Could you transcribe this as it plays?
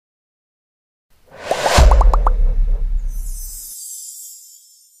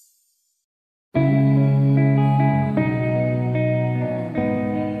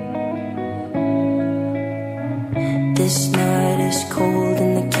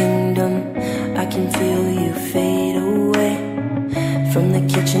fade away. From the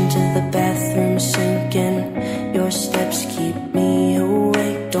kitchen to the bathroom sink, and your steps keep me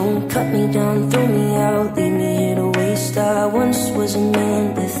awake. Don't cut me down, throw me out, leave me here to waste. I once was a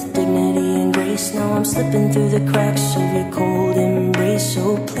man with dignity and grace. Now I'm slipping through the cracks of your cold embrace.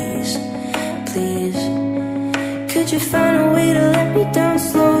 So please, please, could you find a way to let me down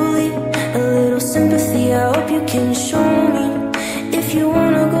slowly? A little sympathy, I hope you can show me. If you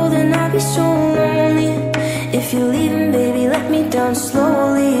wanna go, then I'll be so lonely. If you're leaving, baby, let me down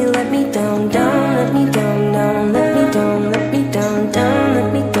slowly. Let me down, down, let me down, down, let me down, let me down, down, let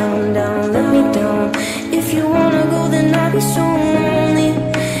me down, down, let me down. If you wanna go, then I'll be so lonely.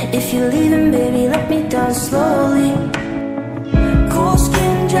 If you're leaving, baby, let me down slowly. Cold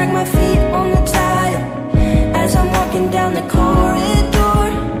skin, drag my feet on the tile as I'm walking down the corridor.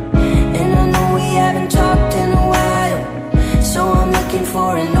 And I know we haven't talked in a while, so I'm looking for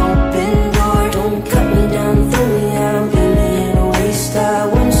an open door. Don't cut me down, throw me out, leave me in a waste. I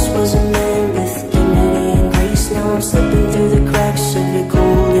once was a man with dignity and grace. Now I'm slipping through the cracks of your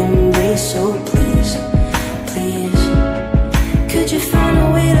cold embrace. So please, please, could you find a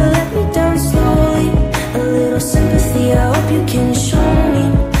way to let me down slowly? A little sympathy, I hope you can show me.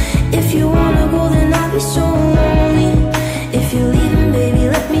 If you wanna go, then I'll be so lonely. If you're leaving, baby,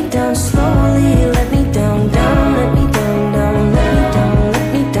 let me down slowly. Let me down, down, let me down, down, let me down, let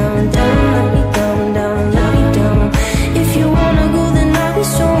me down, down, let me down, down, let me down. If you wanna go, then I'll be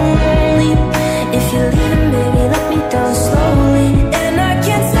so lonely. If you're leaving, baby, let me down slowly. And I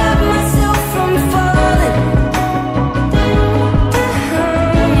can't stop myself from falling down.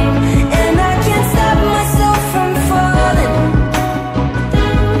 And I can't stop myself from falling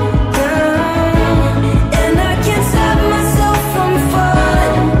down. And I can't stop myself from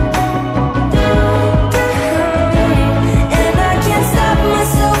falling down. And I can't stop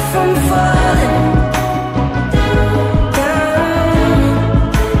myself from falling down.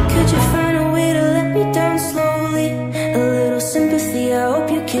 Could you find a way to let me down slowly? A little sympathy, I hope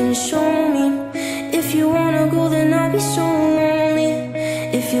you can show me. If you wanna go, then I'll be so lonely.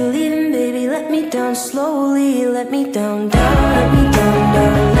 If you're leaving, baby, let me down slowly. Let me down, down, let me down,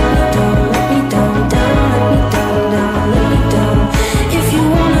 down, let me down, let me down, down, let me down, down, let me down. If you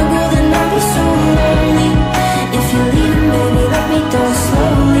wanna go, then I'll be so lonely. If you're leaving, baby, let me down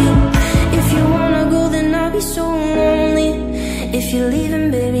slowly. If you wanna go, then I'll be so lonely. If you're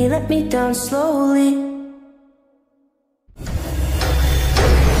leaving, baby, let me down slowly.